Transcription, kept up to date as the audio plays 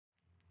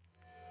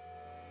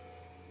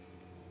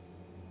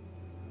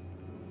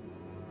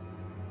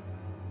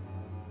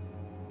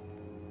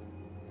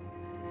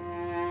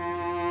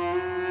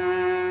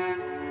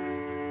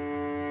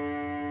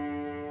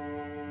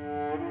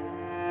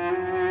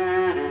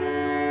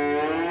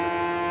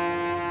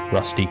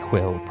Rusty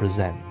Quill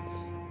presents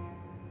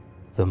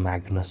the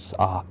Magnus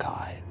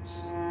Archives.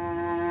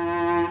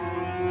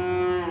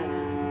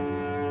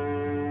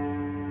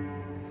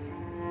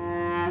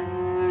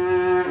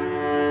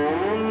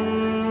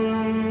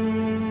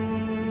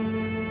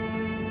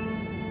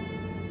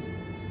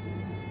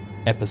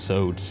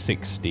 Episode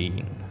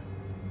 16,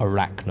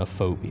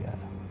 Arachnophobia.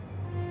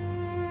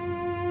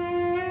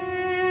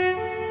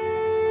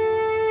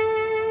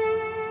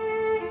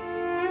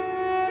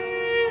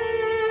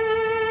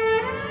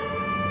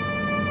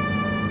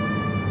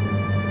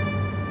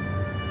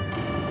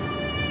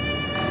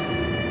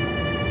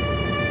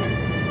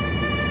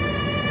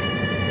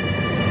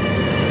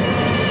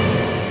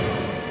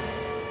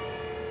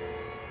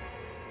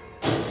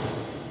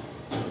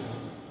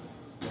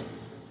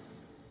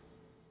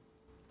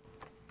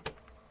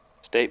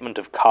 Statement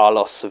of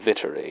Carlos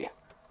Vittery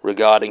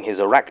regarding his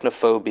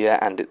arachnophobia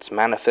and its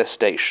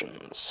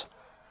manifestations.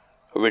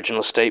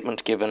 Original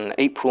statement given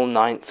April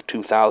 9th,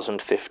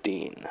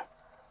 2015.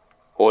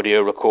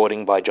 Audio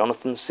recording by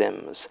Jonathan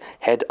Sims,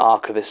 Head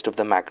Archivist of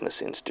the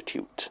Magnus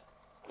Institute,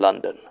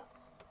 London.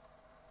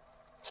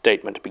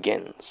 Statement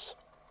begins.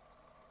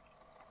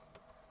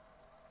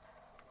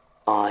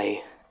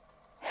 I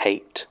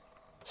hate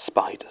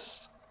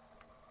spiders.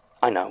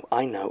 I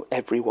know,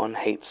 everyone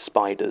hates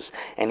spiders.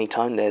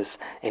 Anytime there's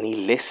any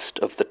list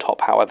of the top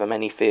however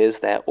many fears,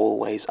 they're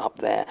always up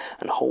there,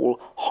 and whole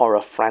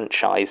horror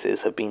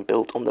franchises have been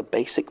built on the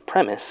basic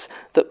premise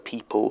that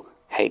people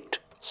hate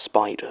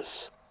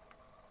spiders.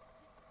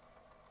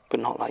 But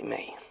not like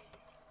me.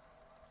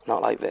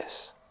 Not like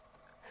this.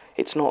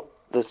 It's not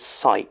the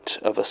sight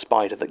of a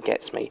spider that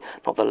gets me,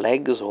 not the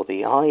legs or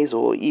the eyes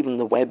or even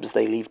the webs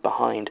they leave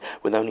behind,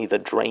 with only the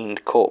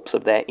drained corpse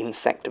of their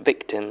insect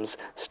victims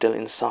still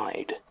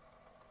inside.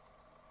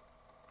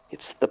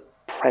 It's the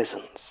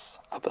presence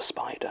of a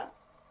spider,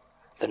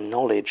 the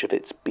knowledge of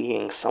its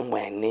being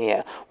somewhere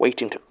near,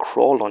 waiting to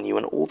crawl on you,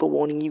 and all the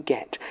warning you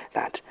get,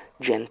 that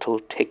gentle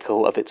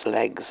tickle of its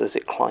legs as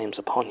it climbs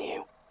upon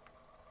you.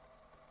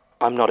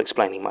 I'm not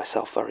explaining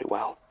myself very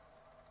well.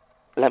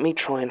 Let me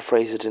try and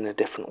phrase it in a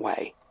different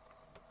way.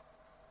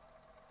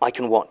 I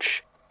can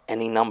watch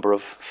any number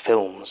of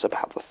films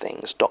about the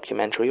things,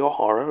 documentary or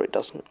horror, it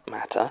doesn't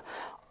matter.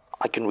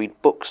 I can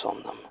read books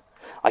on them.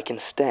 I can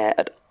stare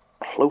at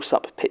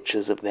close-up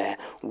pictures of their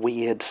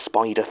weird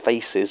spider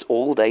faces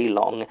all day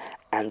long,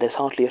 and there's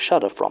hardly a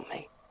shudder from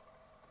me.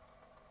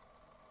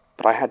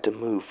 But I had to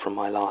move from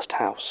my last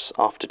house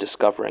after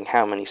discovering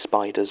how many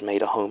spiders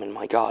made a home in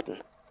my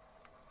garden.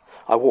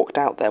 I walked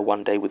out there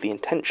one day with the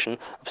intention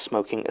of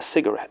smoking a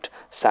cigarette,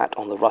 sat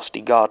on the rusty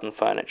garden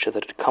furniture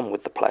that had come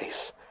with the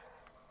place,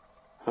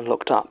 and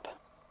looked up.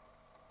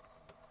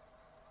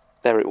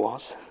 There it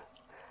was,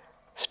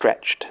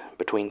 stretched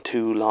between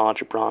two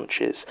large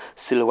branches,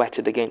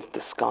 silhouetted against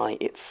the sky.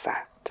 It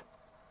sat.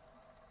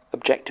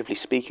 Objectively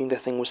speaking, the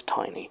thing was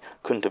tiny,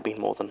 couldn't have been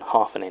more than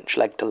half an inch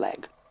leg to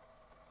leg.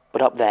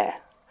 But up there,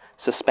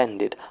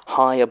 suspended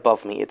high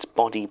above me, its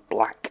body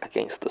black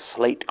against the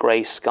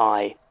slate-grey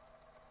sky,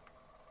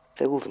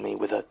 filled me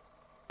with a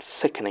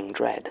sickening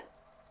dread.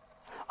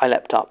 I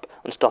leapt up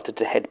and started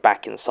to head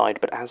back inside,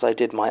 but as I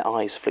did, my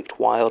eyes flicked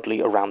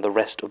wildly around the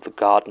rest of the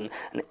garden,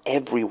 and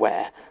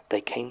everywhere they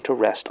came to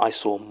rest I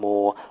saw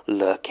more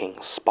lurking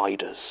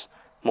spiders,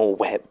 more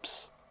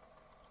webs.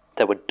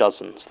 There were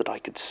dozens that I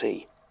could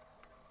see,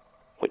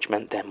 which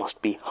meant there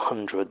must be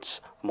hundreds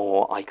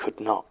more I could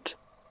not.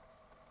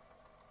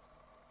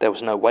 There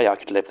was no way I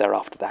could live there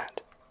after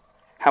that.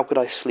 How could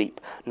I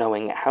sleep,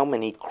 knowing how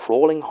many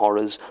crawling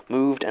horrors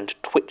moved and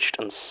twitched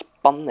and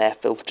spun their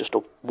filth just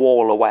a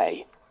wall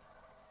away?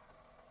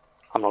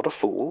 I'm not a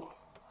fool.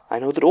 I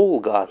know that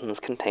all gardens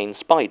contain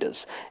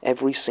spiders.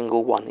 Every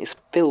single one is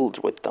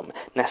filled with them,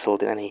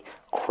 nestled in any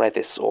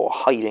crevice or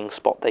hiding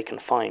spot they can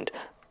find.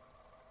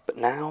 But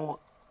now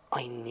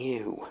I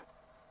knew.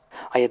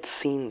 I had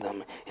seen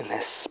them in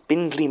their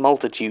spindly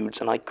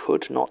multitudes, and I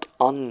could not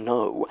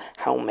unknow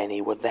how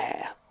many were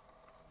there.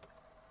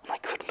 I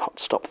could not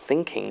stop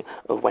thinking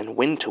of when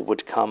winter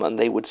would come and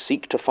they would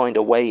seek to find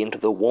a way into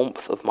the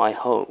warmth of my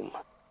home.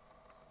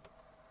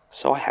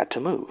 So I had to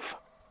move.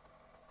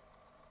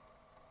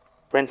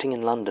 Renting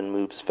in London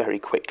moves very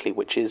quickly,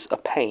 which is a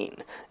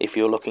pain if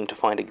you're looking to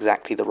find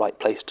exactly the right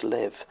place to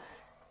live.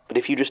 But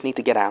if you just need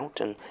to get out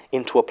and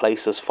into a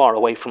place as far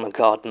away from a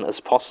garden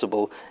as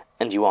possible,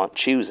 and you aren't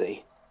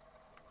choosy,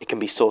 it can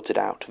be sorted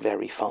out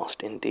very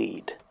fast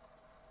indeed.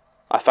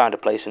 I found a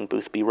place in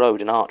Boothby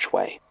Road in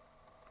Archway.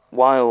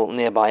 While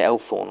nearby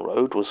Elthorne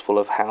Road was full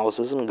of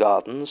houses and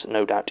gardens,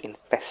 no doubt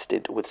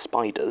infested with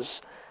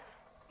spiders,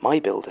 my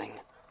building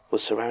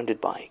was surrounded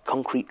by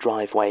concrete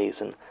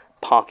driveways and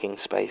parking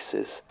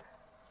spaces,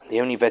 and the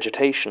only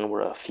vegetation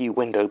were a few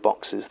window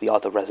boxes the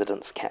other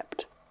residents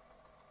kept.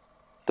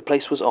 The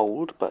place was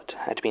old, but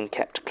had been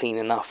kept clean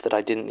enough that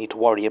I didn't need to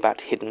worry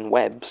about hidden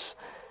webs,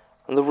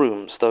 and the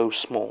rooms, though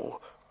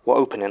small, were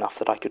open enough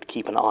that I could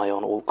keep an eye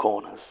on all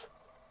corners.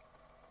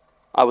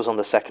 I was on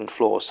the second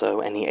floor,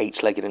 so any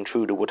eight-legged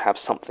intruder would have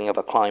something of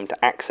a climb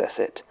to access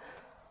it,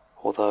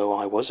 although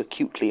I was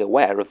acutely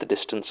aware of the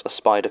distance a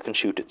spider can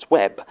shoot its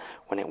web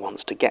when it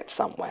wants to get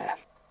somewhere.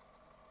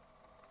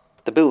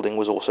 The building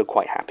was also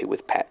quite happy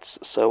with pets,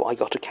 so I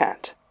got a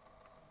cat.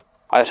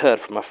 I had heard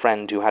from a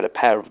friend who had a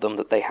pair of them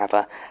that they have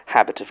a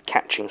habit of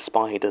catching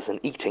spiders and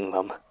eating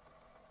them,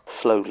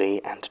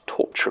 slowly and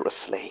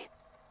torturously.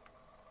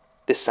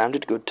 This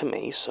sounded good to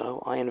me,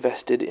 so I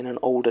invested in an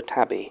older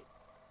tabby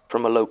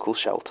from a local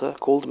shelter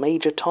called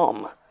Major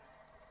Tom.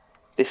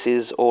 This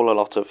is all a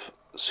lot of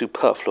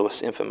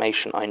superfluous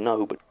information, I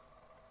know, but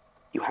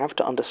you have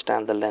to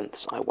understand the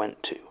lengths I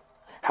went to,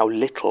 how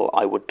little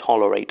I would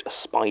tolerate a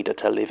spider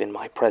to live in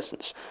my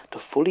presence, to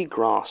fully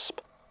grasp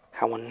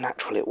how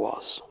unnatural it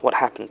was, what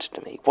happened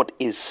to me, what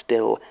is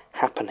still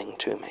happening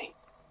to me.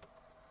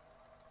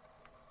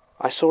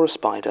 I saw a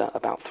spider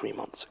about 3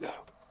 months ago.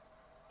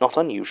 Not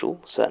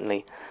unusual,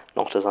 certainly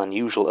not as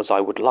unusual as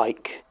I would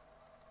like.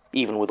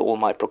 Even with all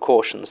my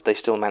precautions, they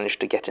still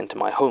managed to get into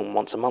my home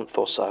once a month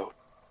or so.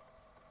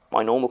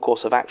 My normal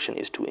course of action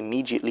is to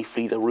immediately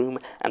flee the room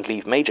and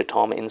leave Major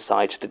Tom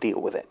inside to deal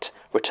with it,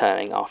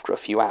 returning after a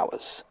few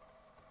hours.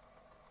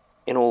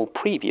 In all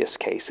previous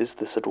cases,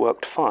 this had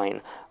worked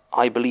fine.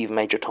 I believe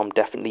Major Tom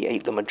definitely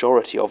ate the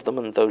majority of them,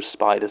 and those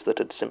spiders that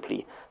had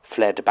simply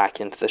fled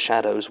back into the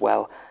shadows,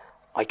 well,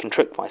 I can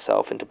trick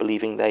myself into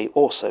believing they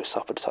also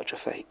suffered such a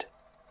fate.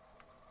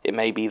 It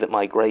may be that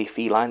my grey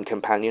feline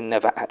companion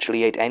never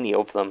actually ate any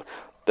of them,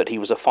 but he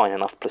was a fine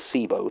enough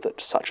placebo that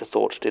such a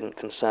thought didn't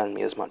concern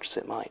me as much as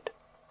it might.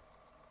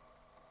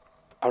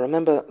 I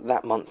remember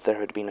that month there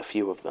had been a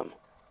few of them.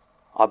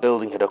 Our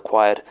building had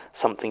acquired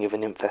something of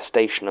an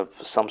infestation of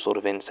some sort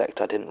of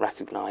insect I didn't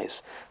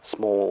recognize,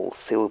 small,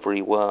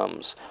 silvery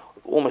worms,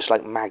 almost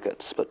like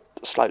maggots, but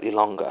slightly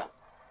longer,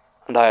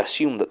 and I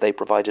assumed that they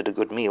provided a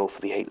good meal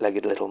for the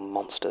 8-legged little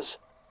monsters.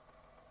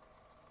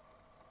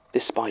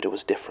 This spider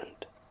was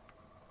different.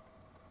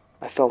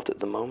 I felt it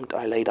the moment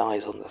I laid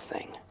eyes on the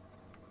thing,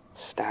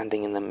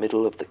 standing in the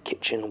middle of the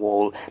kitchen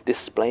wall,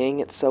 displaying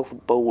itself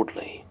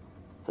boldly,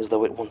 as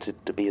though it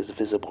wanted to be as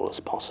visible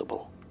as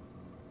possible.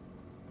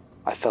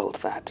 I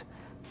felt that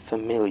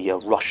familiar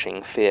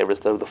rushing fear, as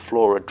though the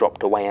floor had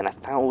dropped away and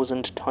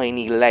 1,000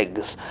 tiny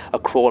legs are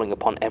crawling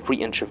upon every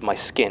inch of my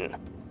skin.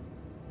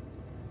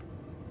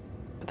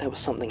 But there was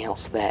something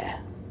else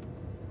there.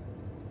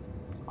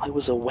 I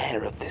was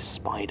aware of this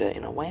spider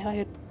in a way I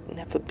had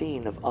never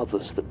been of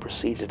others that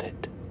preceded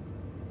it.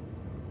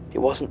 It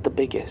wasn't the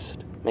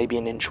biggest, maybe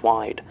an inch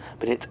wide,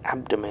 but its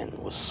abdomen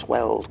was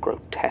swelled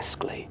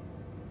grotesquely.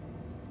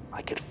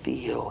 I could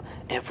feel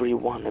every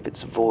one of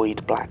its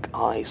void black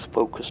eyes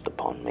focused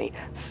upon me,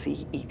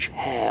 see each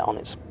hair on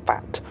its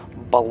fat,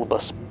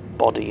 bulbous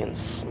body, and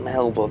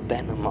smell the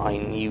venom I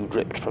knew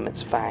dripped from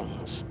its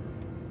fangs.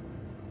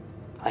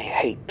 I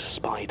hate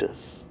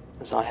spiders,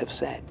 as I have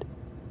said,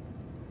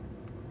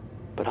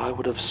 but I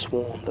would have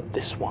sworn that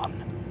this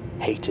one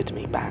hated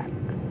me back.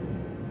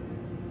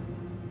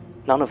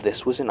 None of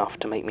this was enough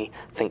to make me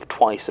think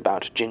twice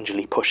about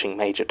gingerly pushing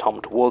Major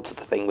Tom towards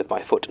the thing with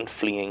my foot and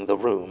fleeing the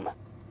room.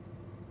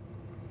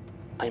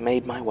 I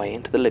made my way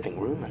into the living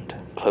room and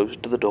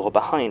closed the door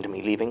behind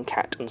me, leaving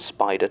cat and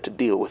spider to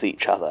deal with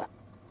each other.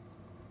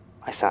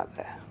 I sat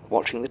there,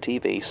 watching the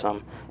TV,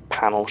 some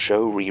panel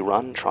show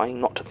rerun,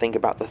 trying not to think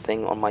about the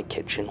thing on my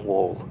kitchen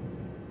wall.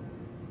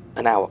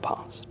 An hour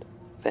passed,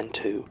 then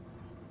 2,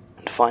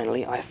 and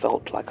finally I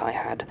felt like I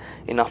had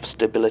enough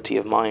stability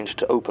of mind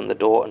to open the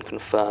door and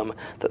confirm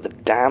that the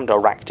damned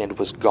arachnid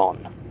was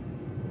gone.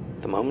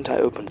 The moment I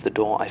opened the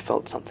door, I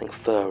felt something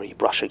furry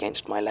brush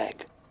against my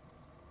leg.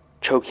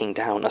 Choking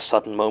down a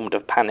sudden moment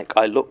of panic,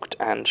 I looked,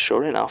 and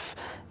sure enough,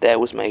 there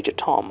was Major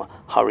Tom,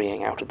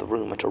 hurrying out of the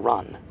room at a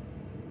run.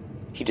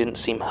 He didn't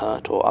seem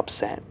hurt or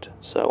upset,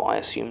 so I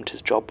assumed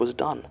his job was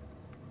done.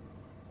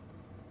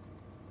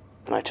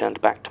 Then I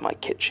turned back to my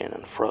kitchen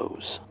and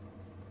froze.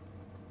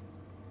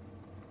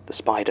 The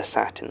spider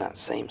sat in that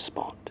same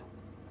spot.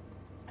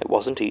 It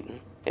wasn't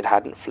eaten, it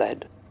hadn't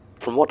fled.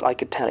 From what I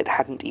could tell, it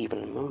hadn't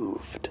even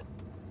moved.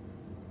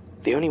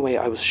 The only way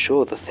I was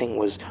sure the thing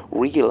was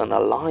real and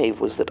alive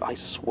was that I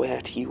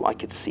swear to you I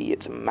could see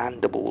its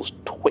mandibles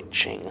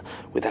twitching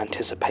with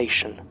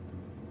anticipation.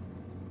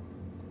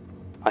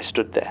 I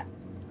stood there,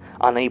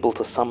 unable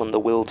to summon the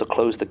will to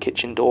close the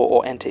kitchen door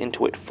or enter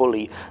into it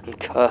fully, and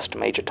cursed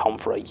Major Tom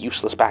for a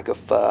useless bag of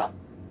fur.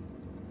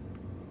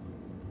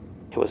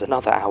 It was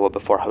another hour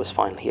before I was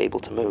finally able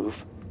to move.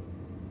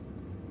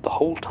 The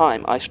whole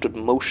time I stood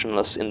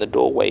motionless in the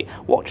doorway,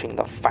 watching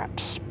the fat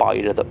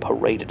spider that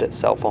paraded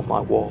itself on my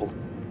wall.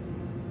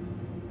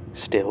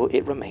 Still,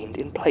 it remained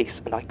in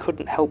place, and I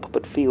couldn't help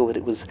but feel that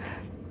it was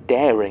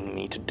daring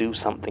me to do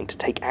something, to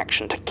take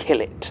action, to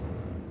kill it.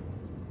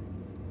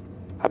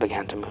 I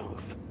began to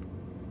move.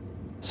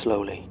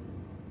 Slowly,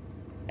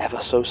 ever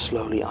so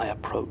slowly, I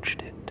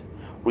approached it,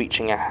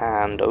 reaching a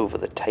hand over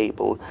the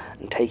table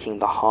and taking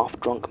the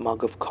half-drunk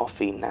mug of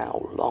coffee,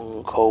 now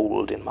long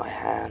cold, in my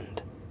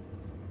hand.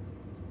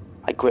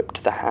 I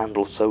gripped the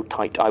handle so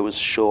tight I was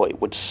sure it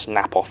would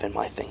snap off in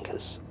my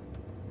fingers.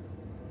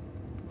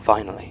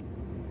 Finally,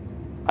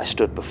 I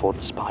stood before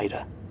the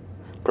spider,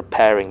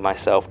 preparing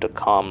myself to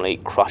calmly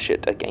crush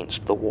it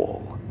against the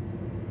wall.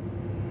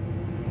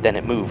 Then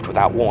it moved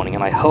without warning,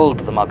 and I hurled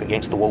the mug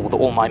against the wall with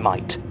all my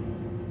might.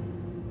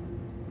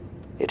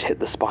 It hit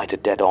the spider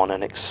dead on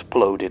and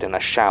exploded in a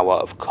shower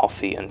of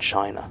coffee and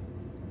china.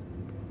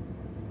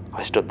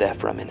 I stood there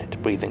for a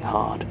minute, breathing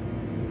hard,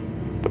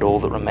 but all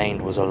that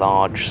remained was a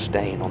large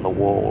stain on the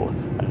wall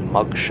and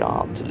mug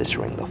shards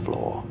littering the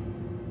floor.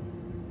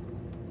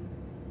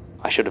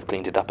 I should have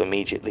cleaned it up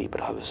immediately,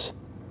 but I was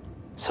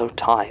so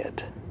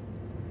tired,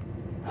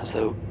 as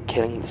though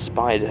killing the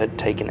spider had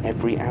taken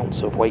every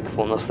ounce of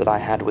wakefulness that I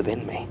had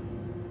within me.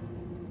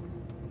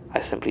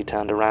 I simply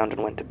turned around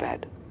and went to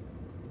bed.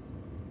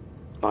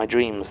 My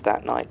dreams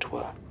that night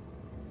were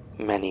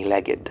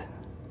many-legged,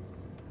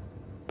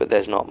 but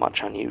there's not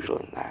much unusual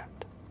in that.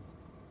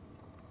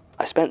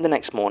 I spent the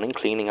next morning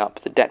cleaning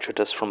up the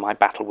detritus from my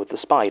battle with the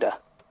spider.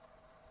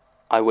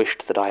 I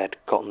wished that I had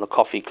gotten the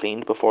coffee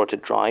cleaned before it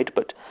had dried,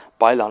 but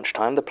by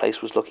lunchtime the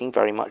place was looking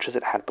very much as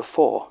it had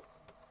before.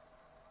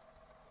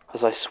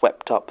 As I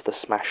swept up the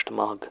smashed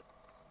mug,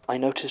 I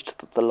noticed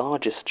that the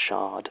largest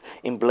shard,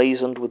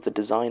 emblazoned with the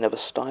design of a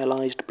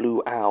stylized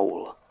blue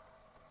owl,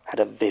 had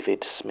a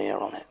vivid smear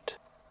on it.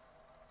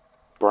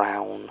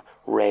 Brown,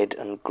 red,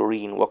 and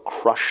green were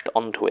crushed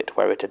onto it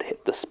where it had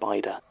hit the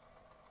spider.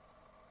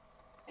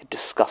 It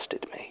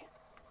disgusted me,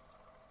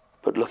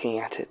 but looking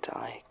at it,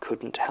 I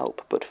couldn't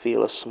help but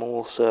feel a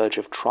small surge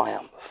of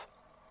triumph,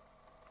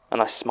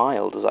 and I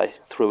smiled as I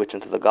threw it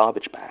into the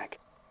garbage bag.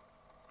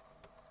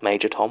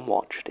 Major Tom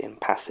watched,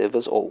 impassive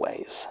as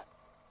always.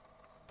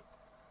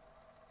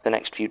 The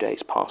next few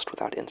days passed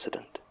without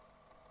incident.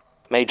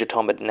 Major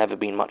Tom had never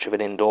been much of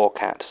an indoor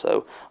cat,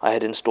 so I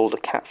had installed a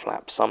cat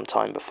flap some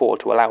time before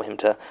to allow him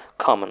to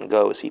come and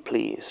go as he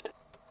pleased.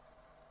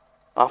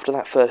 After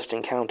that first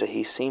encounter,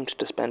 he seemed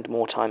to spend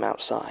more time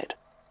outside,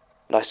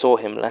 and I saw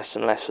him less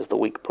and less as the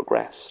week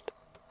progressed.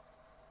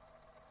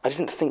 I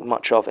didn't think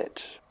much of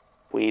it.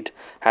 We'd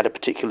had a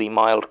particularly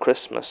mild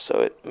Christmas, so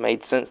it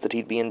made sense that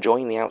he'd be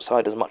enjoying the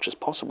outside as much as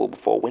possible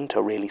before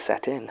winter really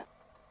set in.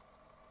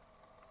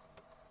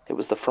 It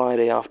was the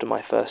Friday after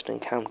my first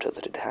encounter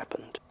that it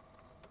happened.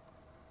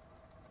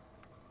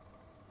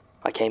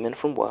 I came in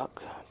from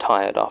work,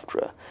 tired after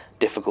a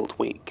difficult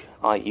week.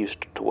 I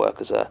used to work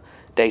as a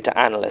data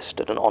analyst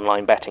at an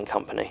online betting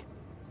company,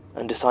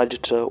 and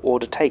decided to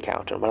order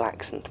takeout and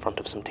relax in front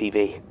of some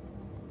TV.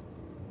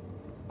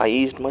 I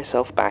eased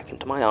myself back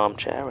into my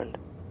armchair and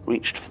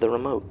reached for the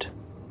remote.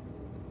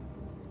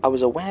 I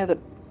was aware that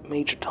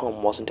Major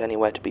Tom wasn't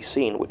anywhere to be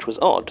seen, which was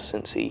odd,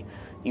 since he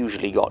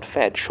usually got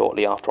fed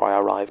shortly after I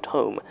arrived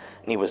home,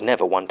 and he was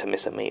never one to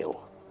miss a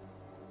meal.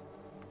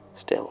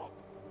 Still,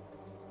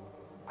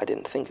 I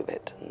didn't think of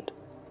it, and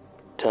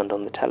turned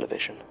on the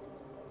television.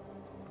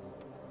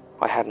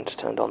 I hadn't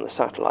turned on the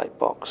satellite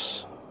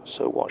box,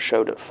 so what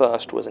showed at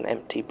first was an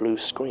empty blue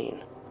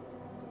screen.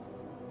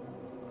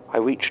 I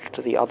reached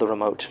to the other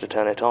remote to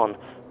turn it on,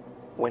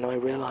 when I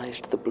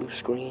realized the blue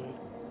screen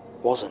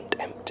wasn't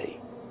empty.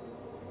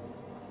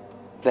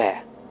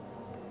 There,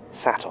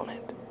 sat on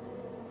it,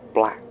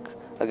 black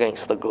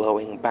against the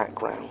glowing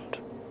background,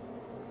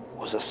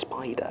 was a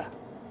spider.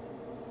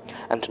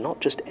 And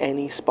not just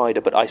any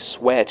spider, but I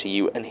swear to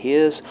you, and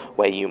here's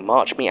where you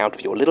march me out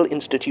of your little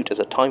institute as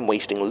a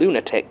time-wasting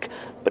lunatic,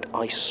 but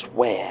I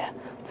swear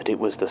that it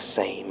was the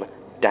same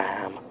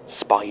damn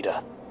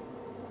spider.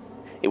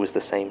 It was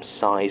the same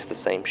size, the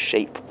same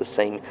shape, the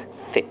same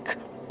thick,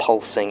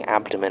 pulsing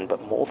abdomen,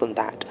 but more than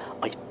that,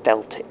 I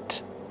felt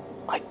it.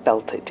 I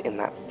felt it in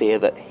that fear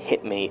that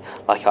hit me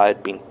like I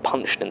had been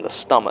punched in the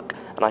stomach,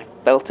 and I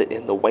felt it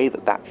in the way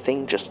that that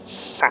thing just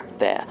sat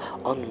there,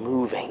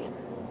 unmoving,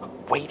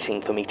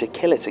 waiting for me to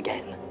kill it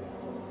again.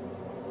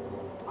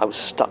 I was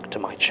stuck to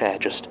my chair,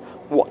 just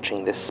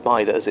watching this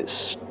spider as it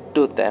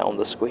stood there on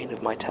the screen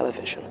of my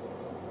television.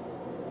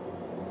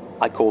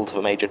 I called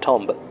for Major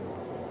Tom, but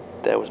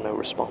there was no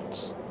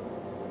response.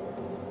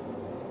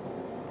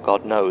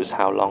 God knows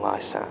how long I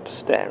sat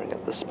staring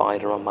at the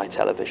spider on my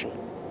television.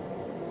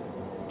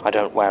 I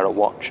don't wear a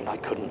watch, and I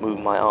couldn't move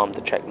my arm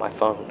to check my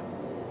phone.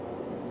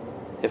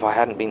 If I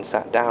hadn't been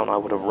sat down, I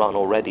would have run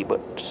already,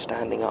 but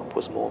standing up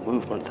was more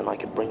movement than I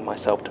could bring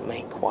myself to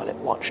make while it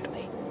watched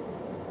me.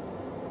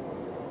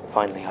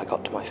 Finally, I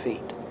got to my feet.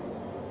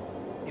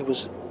 It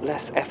was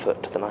less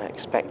effort than I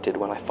expected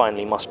when I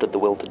finally mustered the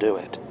will to do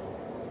it,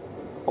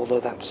 although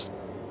that's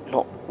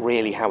not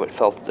really how it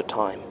felt at the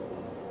time.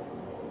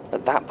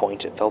 At that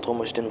point, it felt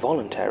almost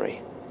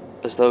involuntary,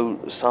 as though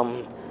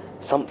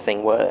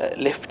something were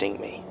lifting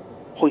me,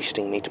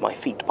 hoisting me to my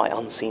feet by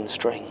unseen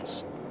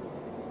strings.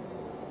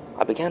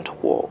 I began to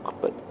walk,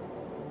 but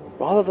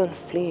rather than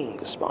fleeing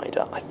the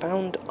spider, I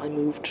found I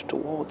moved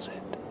towards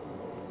it,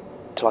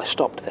 till I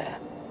stopped there,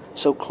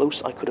 so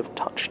close I could have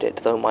touched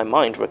it, though my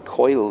mind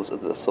recoils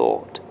at the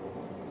thought.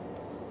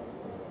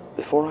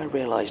 Before I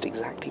realized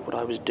exactly what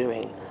I was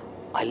doing,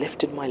 I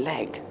lifted my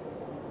leg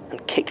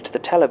and kicked the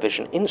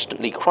television,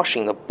 instantly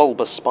crushing the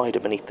bulbous spider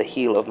beneath the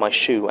heel of my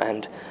shoe,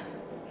 and,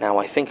 now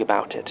I think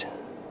about it,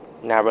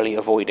 narrowly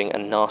avoiding a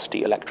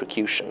nasty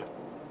electrocution.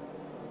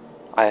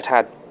 I had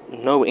had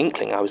no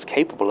inkling I was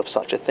capable of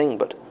such a thing,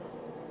 but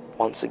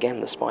once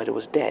again the spider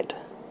was dead,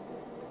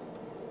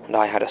 and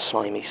I had a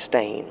slimy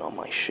stain on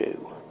my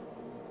shoe.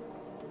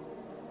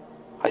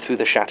 I threw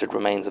the shattered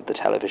remains of the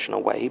television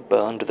away,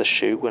 burned the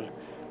shoe, and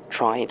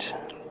tried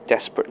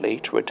desperately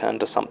to return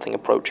to something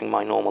approaching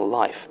my normal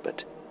life,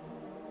 but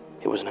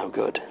it was no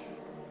good.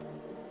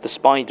 The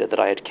spider that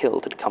I had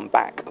killed had come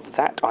back, of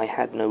that I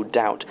had no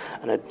doubt,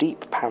 and a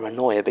deep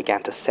paranoia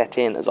began to set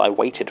in as I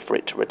waited for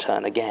it to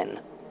return again.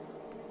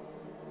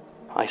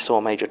 I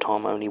saw Major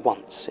Tom only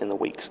once in the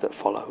weeks that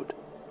followed.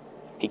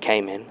 He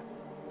came in,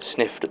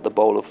 sniffed at the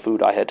bowl of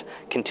food I had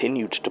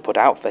continued to put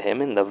out for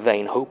him in the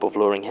vain hope of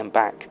luring him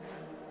back,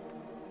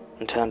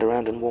 and turned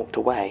around and walked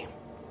away.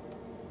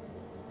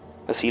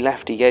 As he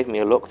left, he gave me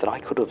a look that I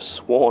could have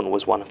sworn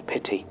was one of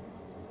pity.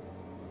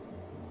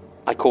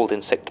 I called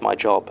in sick to my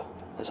job,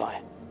 as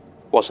I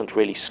wasn't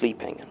really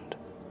sleeping, and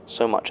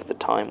so much of the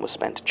time was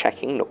spent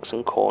checking nooks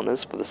and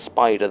corners for the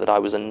spider that I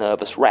was a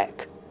nervous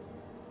wreck.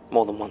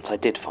 More than once I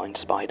did find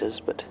spiders,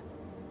 but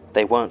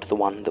they weren't the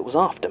one that was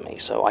after me,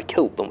 so I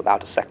killed them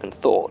without a second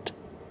thought.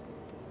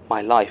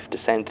 My life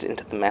descended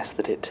into the mess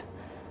that it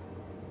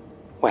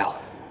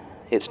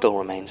still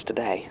remains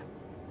today.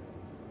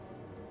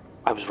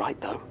 I was right,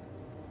 though.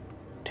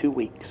 2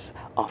 weeks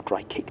after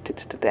I kicked it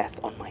to death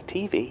on my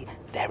TV,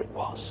 there it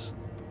was,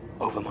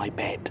 over my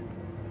bed,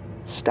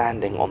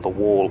 standing on the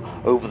wall,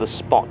 over the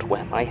spot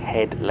where my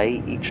head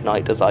lay each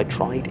night as I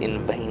tried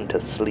in vain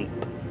to sleep.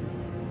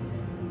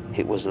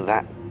 It was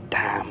that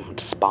damned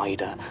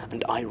spider,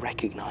 and I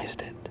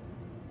recognized it.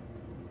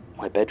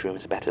 My bedroom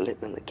is better lit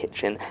than the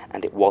kitchen,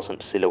 and it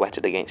wasn't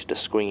silhouetted against a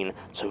screen,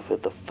 so for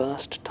the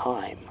first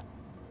time,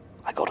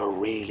 I got a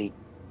really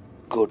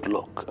good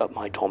look at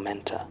my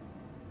tormentor.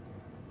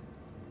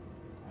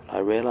 And I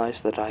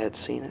realized that I had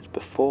seen it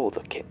before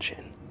the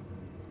kitchen.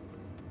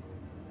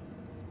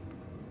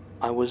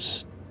 I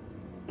was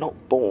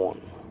not born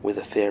with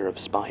a fear of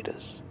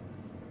spiders.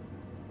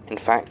 In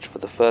fact, for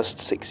the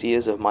first 6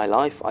 years of my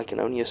life, I can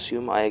only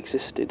assume I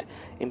existed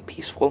in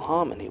peaceful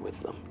harmony with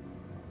them.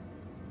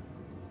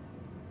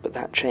 But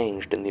that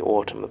changed in the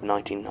autumn of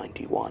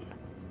 1991.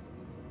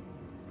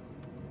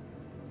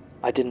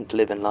 I didn't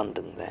live in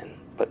London then,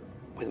 but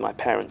with my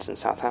parents in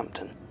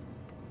Southampton,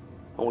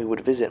 and we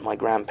would visit my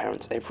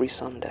grandparents every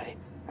Sunday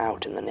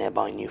out in the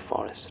nearby New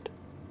Forest.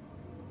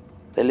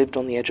 They lived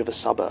on the edge of a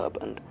suburb,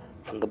 and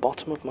from the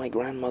bottom of my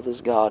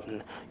grandmother's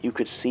garden, you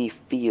could see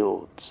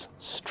fields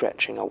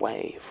stretching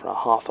away for a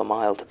half a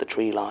mile to the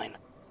tree line.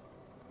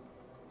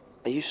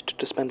 I used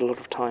to spend a lot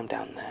of time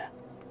down there,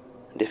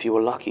 and if you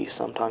were lucky,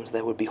 sometimes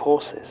there would be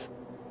horses.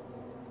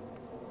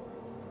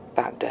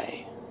 That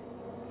day,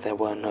 there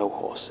were no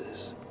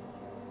horses,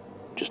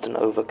 just an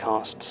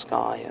overcast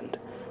sky and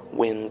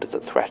wind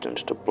that threatened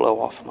to blow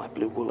off my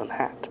blue woolen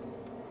hat.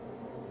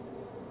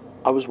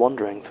 I was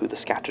wandering through the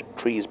scattered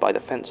trees by the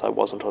fence I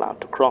wasn't allowed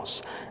to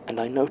cross, and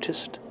I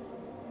noticed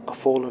a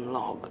fallen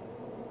log.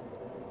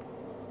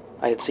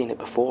 I had seen it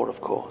before, of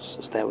course,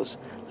 as there was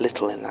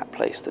little in that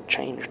place that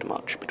changed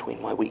much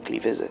between my weekly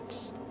visits.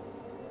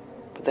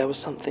 But there was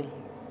something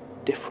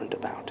different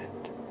about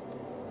it.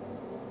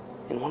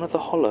 In one of the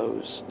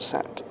hollows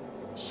sat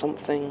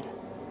something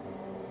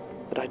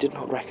that I did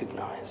not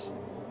recognize.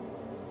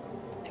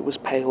 It was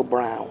pale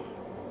brown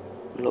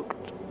and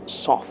looked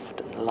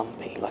soft and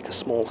lumpy, like a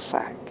small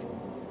sack.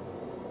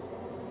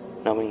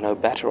 Knowing no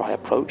better, I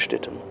approached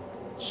it and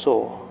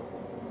saw,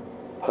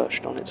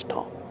 perched on its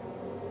top,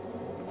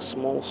 a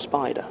small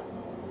spider.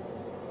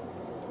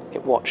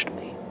 It watched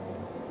me,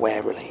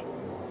 warily,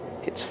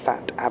 its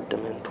fat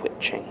abdomen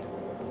twitching,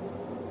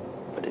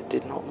 but it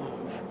did not move.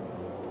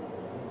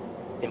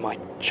 In my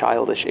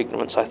childish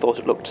ignorance, I thought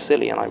it looked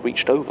silly, and I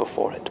reached over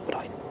for it, but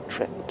I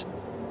tripped.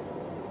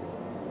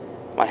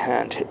 My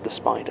hand hit the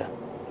spider,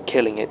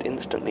 killing it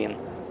instantly and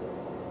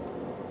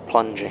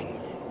plunging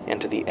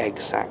into the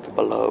egg sac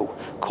below,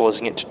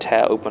 causing it to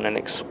tear open and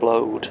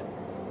explode.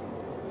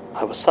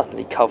 I was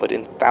suddenly covered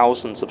in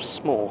thousands of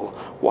small,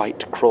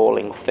 white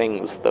crawling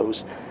things,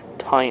 those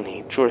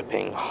tiny,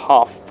 dripping,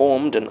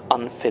 half-formed and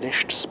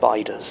unfinished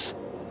spiders.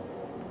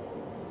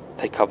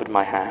 They covered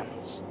my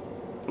hands,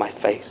 my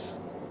face,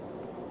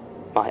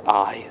 my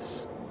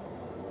eyes.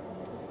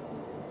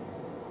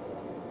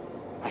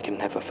 I can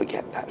never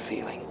forget that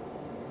feeling.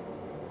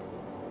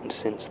 And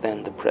since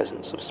then, the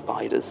presence of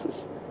spiders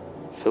has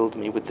filled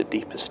me with the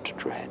deepest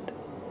dread.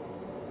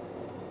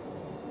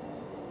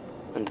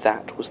 And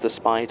that was the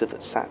spider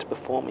that sat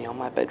before me on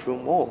my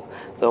bedroom wall.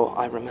 Though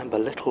I remember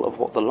little of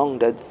what the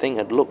long-dead thing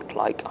had looked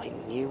like, I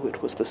knew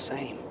it was the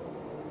same.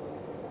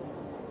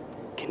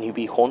 Can you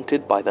be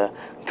haunted by the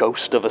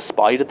ghost of a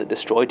spider that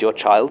destroyed your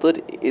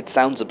childhood? It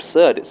sounds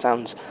absurd, it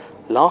sounds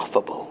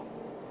laughable.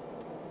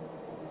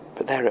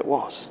 But there it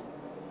was.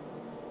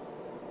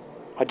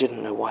 I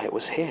didn't know why it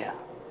was here.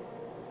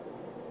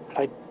 And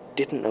I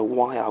didn't know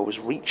why I was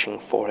reaching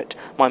for it.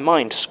 My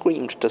mind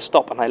screamed to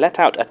stop, and I let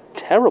out a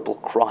terrible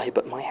cry,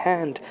 but my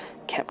hand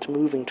kept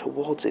moving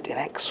towards it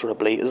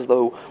inexorably, as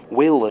though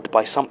willed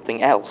by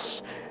something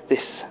else.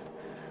 This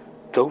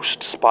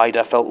ghost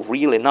spider felt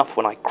real enough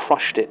when I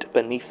crushed it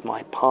beneath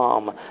my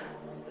palm,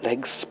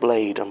 legs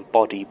splayed and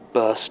body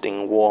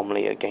bursting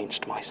warmly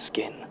against my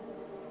skin.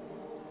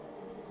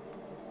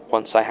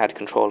 Once I had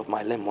control of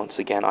my limb once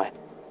again, I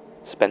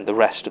spent the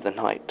rest of the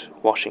night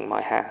washing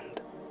my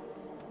hand.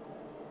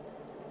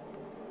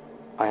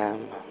 I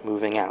am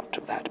moving out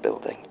of that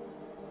building.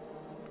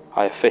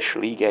 I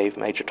officially gave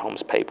Major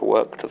Tom's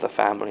paperwork to the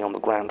family on the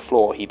ground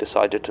floor he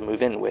decided to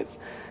move in with,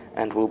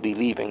 and will be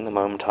leaving the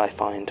moment I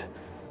find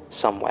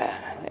somewhere,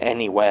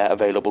 anywhere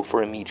available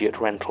for immediate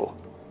rental.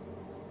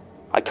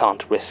 I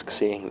can't risk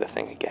seeing the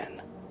thing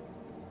again.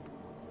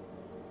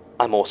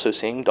 I'm also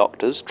seeing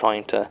doctors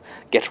trying to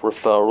get a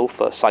referral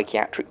for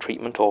psychiatric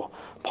treatment or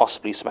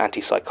possibly some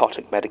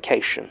antipsychotic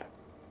medication.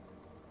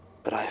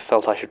 But I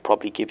felt I should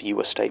probably give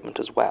you a statement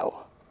as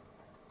well.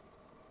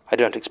 I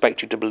don't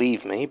expect you to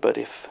believe me, but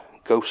if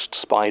ghost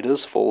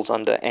spiders falls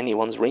under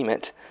anyone's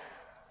remit,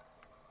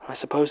 I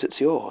suppose it's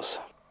yours.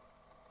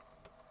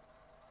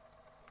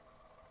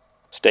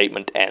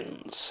 Statement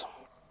ends.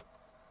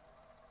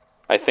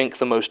 I think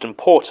the most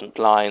important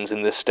lines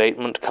in this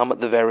statement come at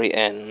the very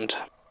end.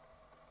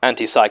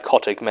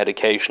 Antipsychotic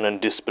medication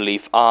and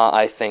disbelief are,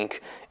 I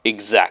think,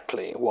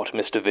 exactly what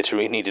Mr.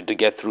 Vittery needed to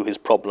get through his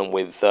problem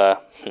with,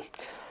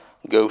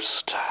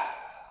 ghost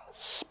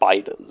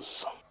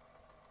spiders.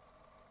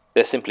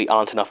 There simply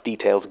aren't enough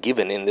details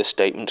given in this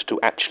statement to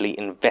actually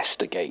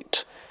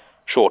investigate,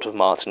 short of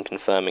Martin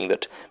confirming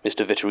that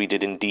Mr. Vittery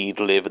did indeed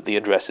live at the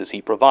addresses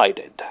he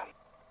provided.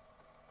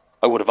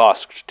 I would have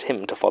asked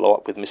him to follow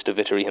up with Mr.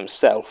 Vittery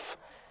himself,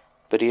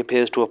 but he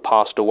appears to have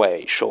passed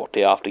away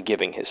shortly after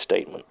giving his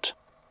statement.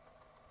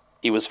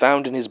 He was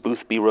found in his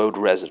Boothby Road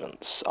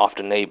residence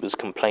after neighbours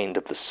complained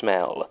of the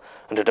smell,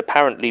 and had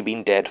apparently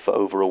been dead for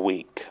over a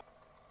week.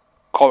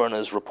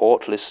 Coroner's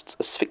report lists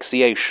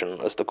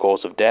asphyxiation as the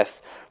cause of death,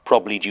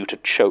 probably due to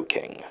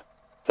choking,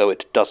 though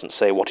it doesn't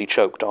say what he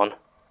choked on.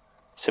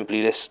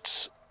 Simply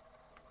lists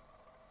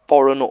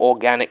foreign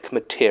organic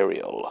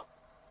material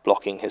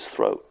blocking his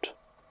throat.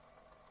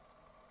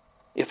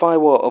 If I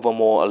were of a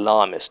more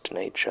alarmist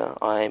nature,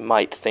 I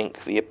might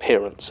think the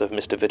appearance of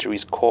Mr.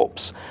 Vittery's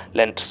corpse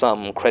lent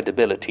some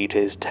credibility to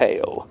his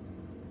tale.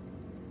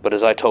 But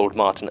as I told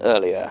Martin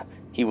earlier,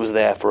 he was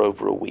there for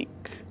over a week,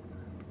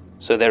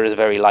 so there is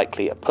very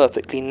likely a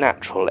perfectly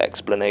natural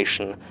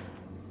explanation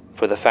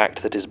for the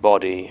fact that his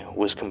body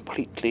was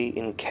completely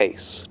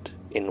encased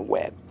in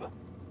web.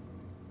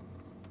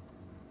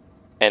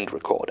 End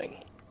recording.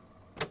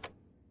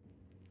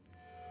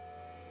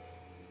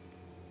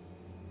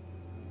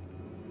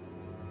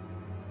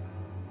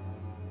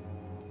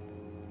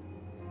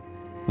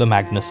 The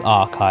Magnus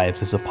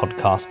Archives is a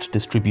podcast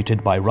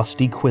distributed by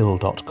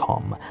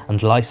rustyquill.com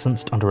and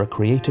licensed under a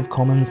Creative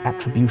Commons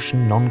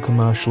Attribution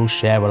Non-Commercial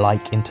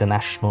Share-alike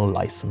International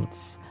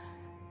License.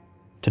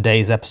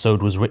 Today's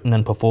episode was written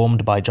and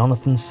performed by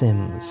Jonathan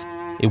Sims.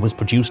 It was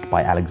produced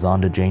by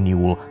Alexander J.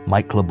 Newall,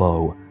 Mike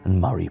LeBeau, and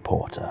Murray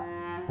Porter,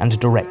 and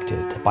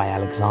directed by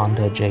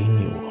Alexander J.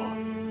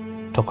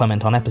 Newall. To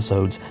comment on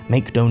episodes,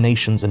 make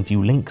donations, and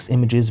view links,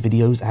 images,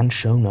 videos, and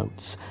show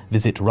notes,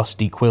 visit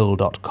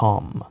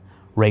rustyquill.com.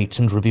 Rate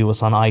and review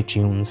us on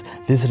iTunes,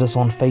 visit us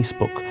on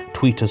Facebook,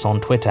 tweet us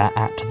on Twitter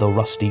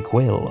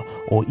 @TheRustyQuill,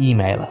 or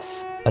email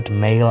us at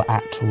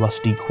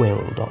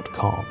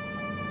mail@rustyquill.com.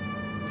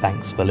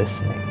 Thanks for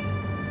listening.